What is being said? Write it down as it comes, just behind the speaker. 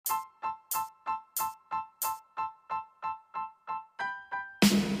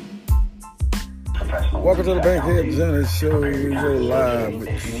Welcome to the Bankhead Johnny show. We go live with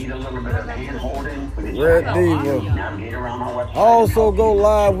Red Diva. Also go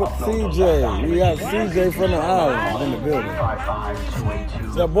live with CJ. We got CJ from the island in the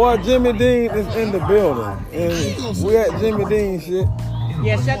building. So boy Jimmy Dean is in the building. And we at Jimmy Dean shit.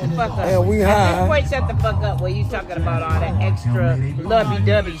 Yeah, shut the fuck up. And we high. At this point, shut the fuck up when you talking about all that extra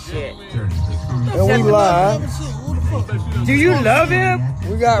lovey-dovey shit. And we live. Do you love him?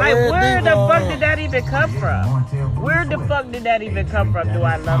 We got like, Red where Diva the on. fuck did that even come from? Where the fuck did that even come from? Do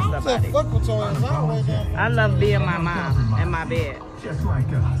I love somebody? I love being my mom and my bed.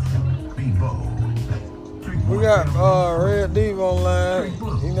 We got Red Diva online.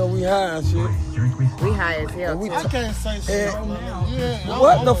 You know we high and shit. We high as hell. I can't say shit.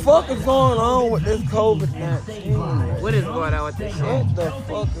 What the fuck is going on with this COVID-19? What is going on with this shit? What the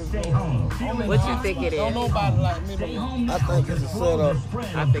fuck is going on? What you think it is? Don't nobody like me. I think it's a setup.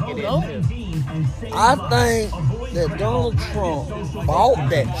 I think it is too. I think that Donald Trump bought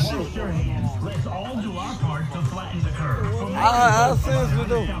that shit. I seriously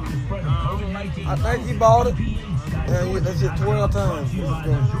do. I think he bought it. And that shit 12 times.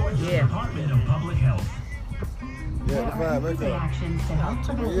 Yeah. Yeah, the vibe right there.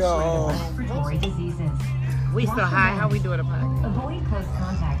 Yeah, we so high. How we doing a podcast? Avoid close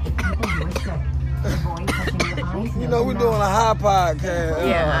contact with people who are sick. Avoid touching your eyes. you know, we're doing a high podcast.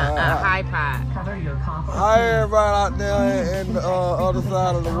 Yeah, a high pod. Cover your cough. Hi, everybody out there in the other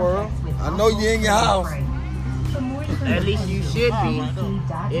side of the world. I know you're in your house. At least you should be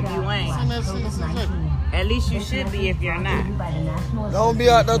if you ain't. At least you should be if you're not. Don't be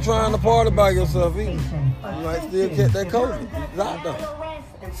out there trying to party by yourself either. You might still catch that COVID. It's out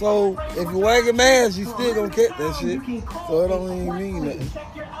there. So if you wear your mask, you still gonna catch that shit. So it don't even mean nothing.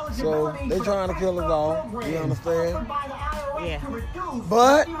 So they trying to kill us all. You understand? Yeah.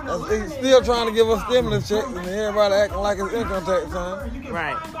 But they still trying to give us stimulus checks and everybody acting like it's income tax time.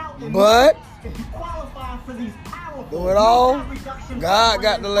 Right. But through it all, God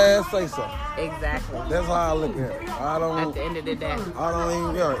got the last say so. Exactly. That's how I look at it. I don't. At the end of the day. I don't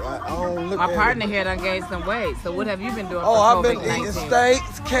even go. I don't look My at partner it. here done gained some weight. So what have you been doing for I've been COVID-19? eating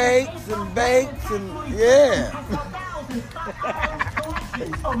steaks, cakes, and bakes, and yeah.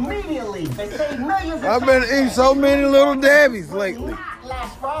 Immediately, they save millions. I've been eating so many little Dabbies lately.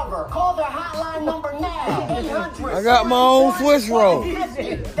 Last forever. Call their hotline number now. 800. I got my own Swiss roll. That's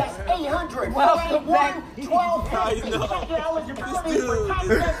 800. 481 1250. Check your eligibility for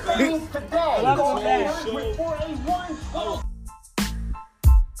tax savings today. Call 800 481 1250.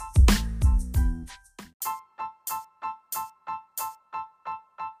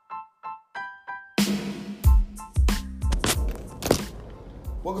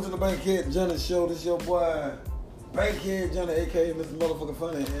 Welcome to the Bankhead Johnny show. This your boy, Bankhead Johnny, aka Mr. Motherfucking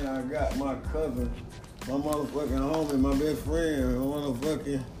Funny, and I got my cousin, my motherfucking homie, my best friend, my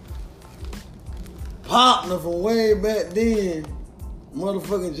motherfucking partner from way back then,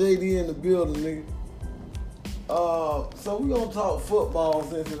 motherfucking JD in the building, nigga. So we gonna talk football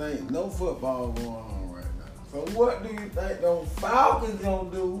since it ain't no football going on right now. So what do you think those Falcons gonna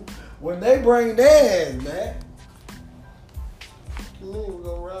do when they bring their ass back? You mean we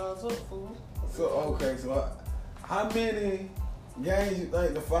gonna rise up, fool? So okay, so how many games you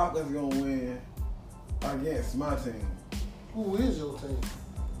think the Falcons gonna win against my team? Who is your team?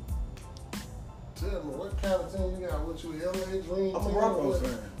 Tell me, what kind of team you got? What you, LA Dream I'm a team? Broncos What?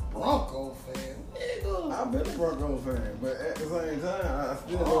 fan. Bronco fan? Nigga. I've been a Broncos fan, but at the same time, I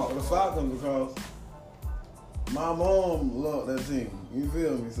still go for the Falcons because my mom loved that team. You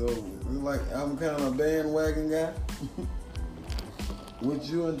feel me? So it's like I'm kind of a bandwagon guy. With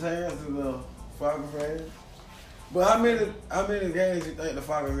you and Terrence is a Falcon fan. But how many games you think the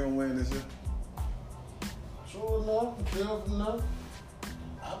Falcons gonna win this year? True enough, tough enough.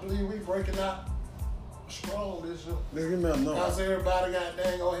 I believe we breaking out strong this year. Just give me a number. How's everybody got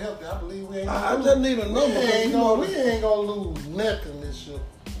dang on healthy? I believe we ain't gonna I lose. just need a number. We ain't gonna lose nothing this year.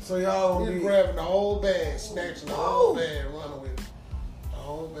 So y'all gonna We be grabbing the whole bag, snatching the whole bag, running with it. The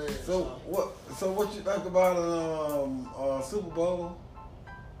whole bag. So what you think about Super Bowl?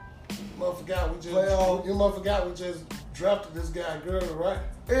 You must forgot we just drafted this guy Gurley, right?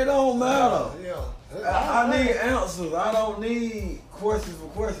 It don't matter. Yeah. I need answers. I don't need questions for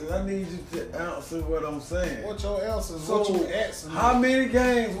questions. I need you to answer what I'm saying. What your answers? So What you asking? how many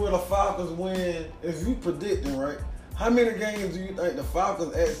games will the Falcons win if you predicting right? How many games do you think the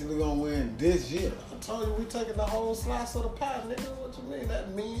Falcons actually gonna win this year? I told you we taking the whole slice of the pie, nigga. What you mean?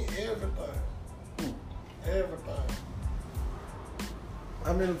 That mean everything. Everything.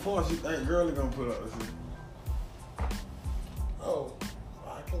 How many points you think Gurley gonna put up this year? Oh,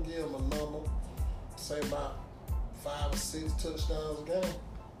 I can give him a number. say about 5 or 6 touchdowns a game.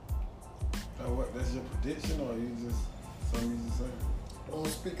 So what? That's your prediction, or you just something you just saying? I'm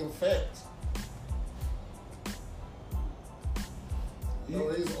speaking facts. You know,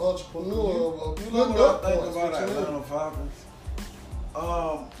 he's an entrepreneur. You know what I think about Atlanta Falcons?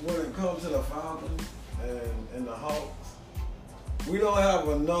 When it comes to the Falcons and the Hawks, we don't have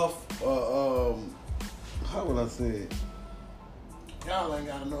enough. How would I say it? Y'all ain't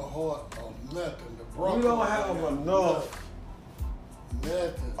got no heart or nothing. We don't have enough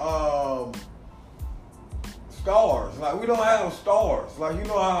nothing. Stars. Like, we don't have stars. Like, you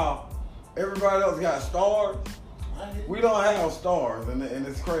know how everybody else got stars? We don't have stars, and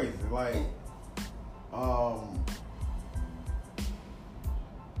it's crazy. Like,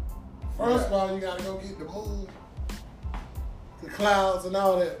 first of all, you gotta go get the moon, the clouds, and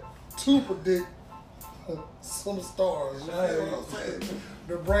all that to predict some stars. You know what I'm saying?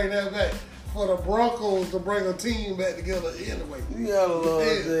 To bring that back. For the Broncos to bring a team back together anyway. You gotta love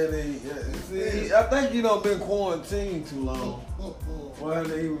that. See, I think you done been quarantined too long. Why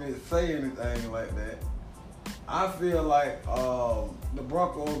they even say anything like that? I feel like the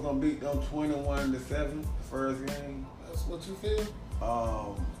Broncos gonna beat them 21-7 the first game. That's what you feel?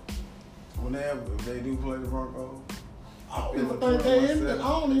 Whenever they do play the Broncos. I don't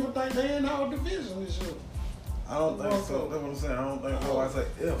even think they in our division this year. I don't think so. That's what I'm saying. I don't think so. I say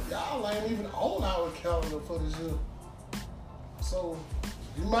if. Y'all ain't even on our calendar for this year. So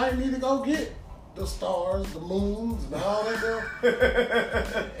you might need to go get the stars, the moons, and all that stuff,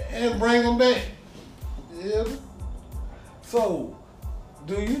 and bring them back. Yeah. So,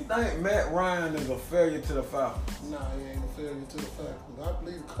 do you think Matt Ryan is a failure to the Falcons? Nah, he ain't a failure to the Falcons. I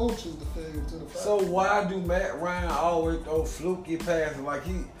believe the coach is the failure to the Falcons. So why do Matt Ryan always throw fluky passes? Like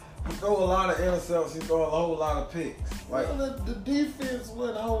he throw a lot of interceptions, he throw a whole lot of picks. Like, well, the defense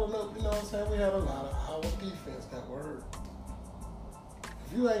wasn't holding up, you know what I'm saying? We had a lot of our defense that were hurt.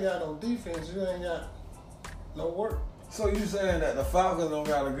 If you ain't got no defense, you ain't got no work. So you saying that the Falcons don't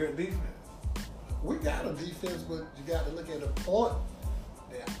got a good defense? We got a defense, but you got to look at the point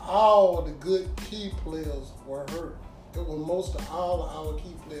that all the good key players were hurt. It was most of all of our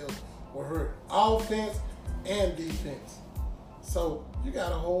key players were hurt. Offense and defense. So you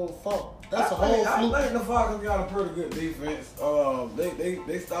got a whole fault. That's a whole fluke. I think the Falcons got a pretty good defense.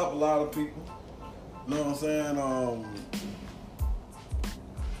 They stop a lot of people. You know what I'm saying?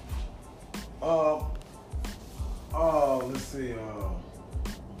 Let's see.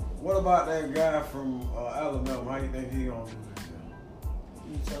 What about that guy from Alabama? How you think he gonna do this year?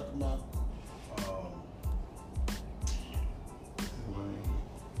 You talking about?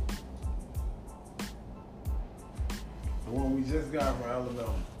 The one we just got from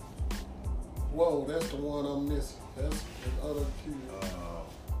Alabama. Whoa, that's the one I'm missing. That's the other two.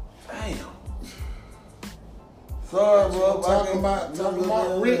 Damn. Sorry, bro. Talking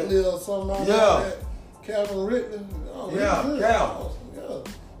about Ridley or something like that. Calvin Ridley. Oh, yeah, Calvin. Yeah.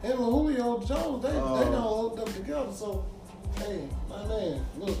 Him and Julio Jones, they don't hook up together. So, hey, my man,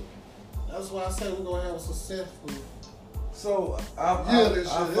 look. That's why I say we're gonna have a successful. So this year.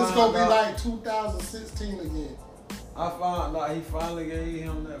 It's gonna be like 2016 again. I found out he finally gave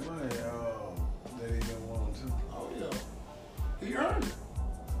him that money that he been wanting to. Oh yeah, he earned it.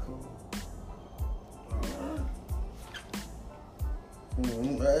 Cool.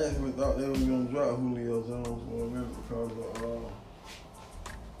 I actually thought they was gonna drop Julio Jones for a minute because of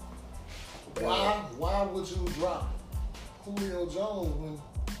Why would you drop Julio Jones when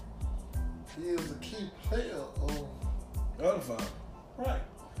he is a key player on the other side? Right.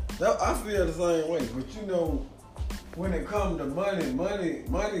 I feel the same way, but you know, when it comes to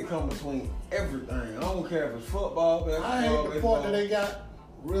money comes between everything. I don't care if it's football, basketball, I hate the baseball. point that they got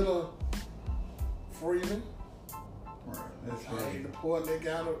rid of Freeman. Right, that's I crazy. hate the point they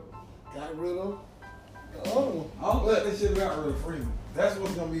got rid of the other one. I don't think they should have got rid of Freeman. That's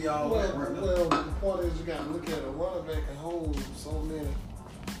what's gonna be all right now. Well, the point is you got to look at a running back and hold so many.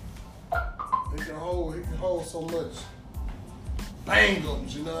 He can hold so much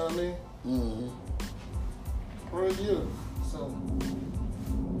bangums, you know what I mean? Mm-hmm. Per year. So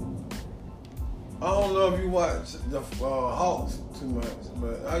I don't know if you watch the Hawks too much,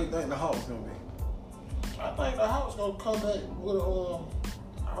 but how you think the Hawks gonna be? I think the Hawks gonna come back with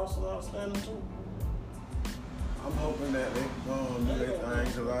Arsenal outstanding too. I'm hoping that they gonna do their thing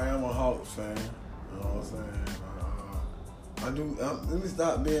because I am a Hawks fan. You know what I'm saying? Let me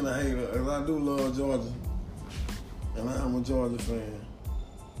stop being a hater, because I do love Georgia, and I am a Georgia fan.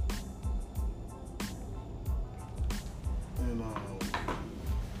 And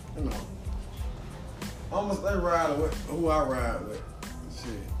you know, I'm gonna stay riding with who I ride with.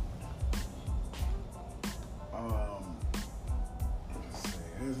 Shit.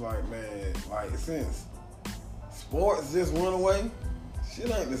 it's like, man, like since sports just went away,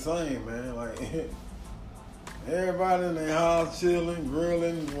 shit ain't the same, man. Like everybody in their house chilling,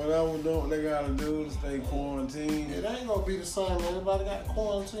 grilling, whatever doing what they gotta do to stay quarantined. It ain't gonna be the same. Everybody got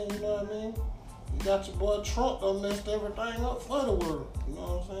quarantine, you know what I mean? You got your boy Trump done messed everything up for the world. You know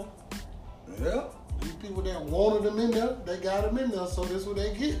what I'm saying? Yeah. These people that wanted them in there, they got them in there, so this is what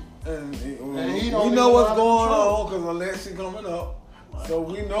they get. And he we know what's going on because election coming up. So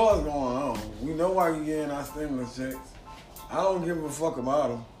we know what's going on. We know why you getting our stimulus checks. I don't give a fuck about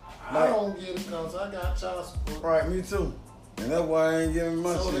them. I don't get it because I got child support. Right, me too. And that's why I ain't giving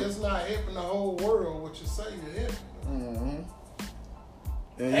much So shit. it's not helping the whole world what you say you're helping. Mm-hmm.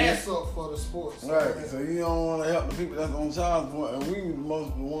 Ass up for the sports. Right, so you don't want to help the people that's on child support, and we the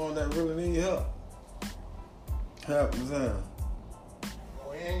one that really need help. Help us out.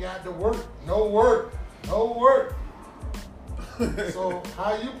 We ain't got to work. No work. No work. So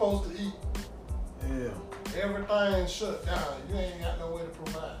how you supposed to eat? Yeah. Everything shut down. You ain't got no way to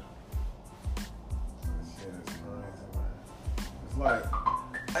provide. Shit is crazy, man. It's like,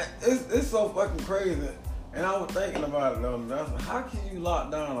 it's so fucking crazy. And I was thinking about it though. How can you lock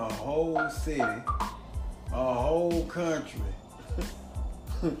down a whole city, a whole country,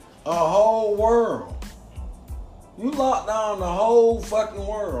 a whole world? You lock down the whole fucking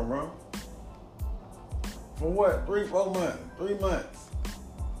world, bro. For what? 3-4 months? 3 months?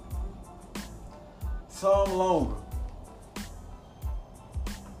 Some longer.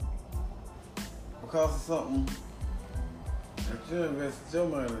 Because of something that you invested your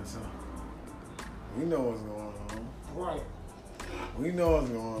money into. We know what's going on. Right. We know what's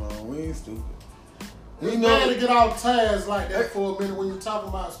going on. We ain't stupid. It's bad to get off tags like that for a minute when you're talking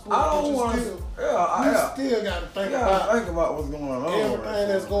about sports. I don't want to. You Yeah, still got to think about what's going on. Everything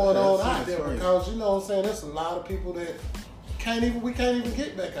that's going on out there because you know what I'm saying. There's a lot of people that we can't even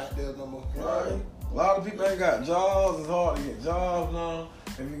get back out there no more. Right. A lot of people ain't got jobs. It's hard to get jobs now.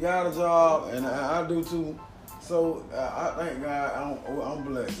 If you got a job, and I do too. So I thank God I'm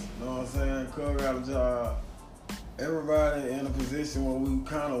blessed. You know what I'm saying? Cuz got a job. Everybody in a position where we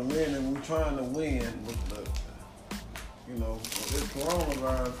kind of win and we trying to win with the, you know, this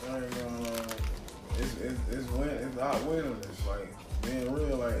coronavirus thing going on. It's out winning this, like being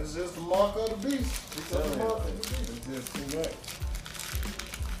real, like it's just the mark of the beast. It's just too much.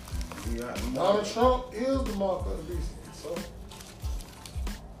 Donald Trump is the mark of the beast. So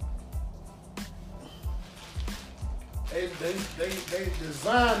they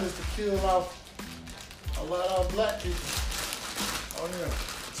designed this to kill off a lot of black people. Oh yeah.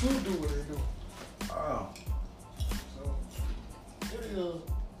 To do what they do. Wow. So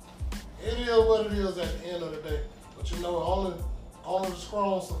it is what it is at the end of the day. But you know, only the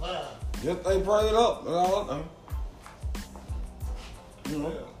strong survive. Just they bring it up, but all I know. You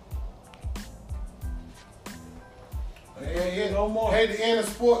know. Yeah. No more. Hate to end the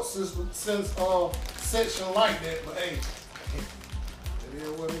sports system since section like that, but hey, it is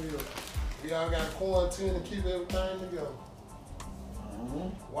what it is. We all got to quarantine and keep everything together. Mm-hmm.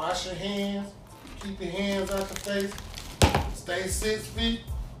 Wash your hands. Keep your hands out the face. Stay 6 feet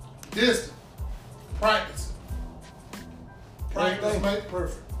distant. Practice. Practice make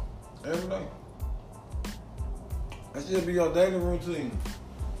perfect. Every day. That should be your daily routine.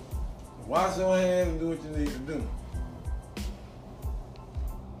 Wash your hands and do what you need to do.